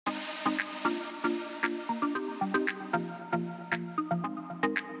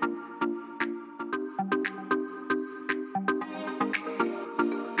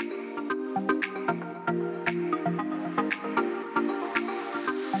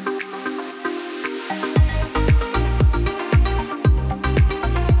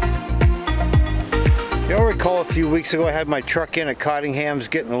recall a few weeks ago I had my truck in at Cottingham's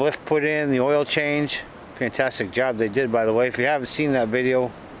getting the lift put in, the oil change. Fantastic job they did, by the way. If you haven't seen that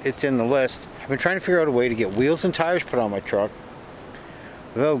video, it's in the list. I've been trying to figure out a way to get wheels and tires put on my truck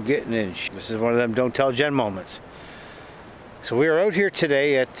without getting in. This is one of them don't tell Jen moments. So we are out here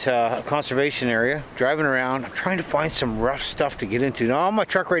today at a conservation area, driving around. I'm trying to find some rough stuff to get into. Now on my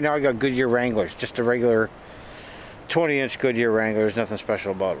truck right now I got Goodyear Wranglers, just a regular 20-inch Goodyear Wrangler. There's nothing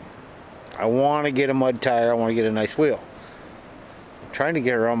special about them. I want to get a mud tire, I want to get a nice wheel. I'm trying to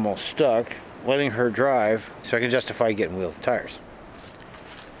get her almost stuck, letting her drive so I can justify getting wheels and tires.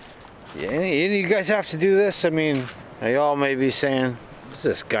 Yeah, any of you guys have to do this? I mean, you all may be saying, what's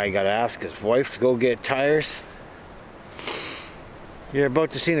this guy got to ask his wife to go get tires? You're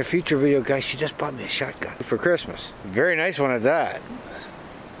about to see in a future video, guys, she just bought me a shotgun for Christmas. Very nice one at that.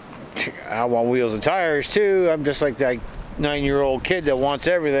 I want wheels and tires too. I'm just like that 9-year-old kid that wants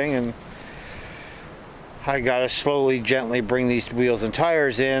everything, and I gotta slowly, gently bring these wheels and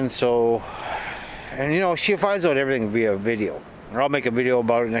tires in. So, and you know, she finds out everything via video. Or I'll make a video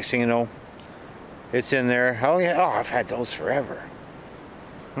about it. Next thing you know, it's in there. Oh yeah, oh, I've had those forever.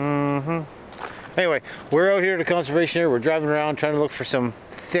 Anyway, we're out here at a conservation area. We're driving around trying to look for some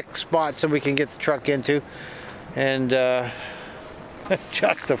thick spots that we can get the truck into and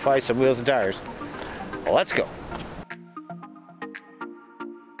justify some wheels and tires. Well, let's go.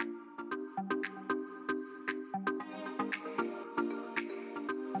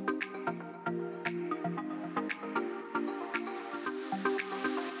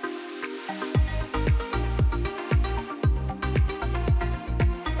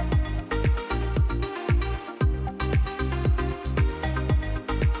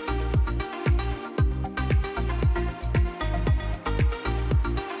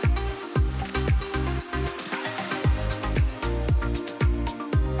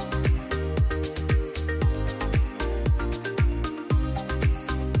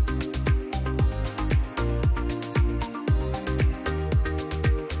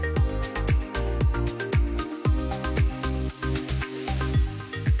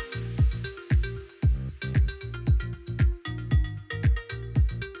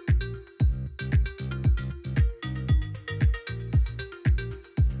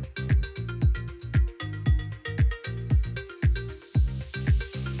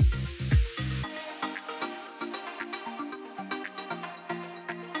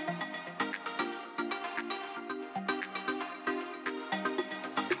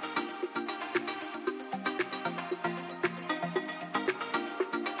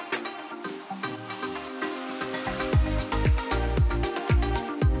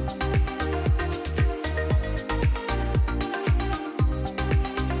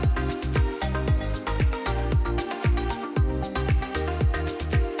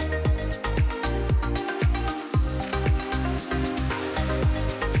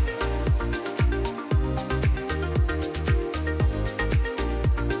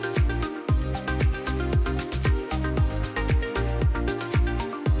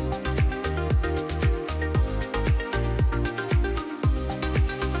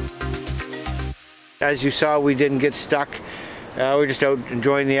 As you saw, we didn't get stuck. We're just out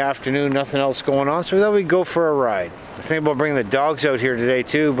enjoying the afternoon, nothing else going on, so we thought we'd go for a ride. I was thinking about bringing the dogs out here today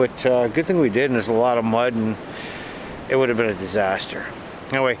too, but good thing we did, and there's a lot of mud and it would have been a disaster.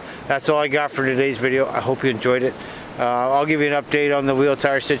 Anyway, that's all I got for today's video. I hope you enjoyed it. I'll give you an update on the wheel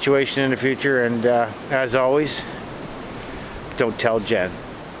tire situation in the future, and as always, don't tell Jen.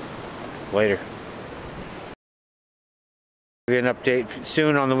 Later. Give you an update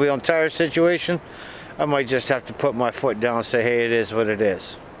soon on the wheel and tire situation. I might just have to put my foot down and say, hey, it is what it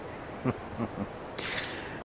is.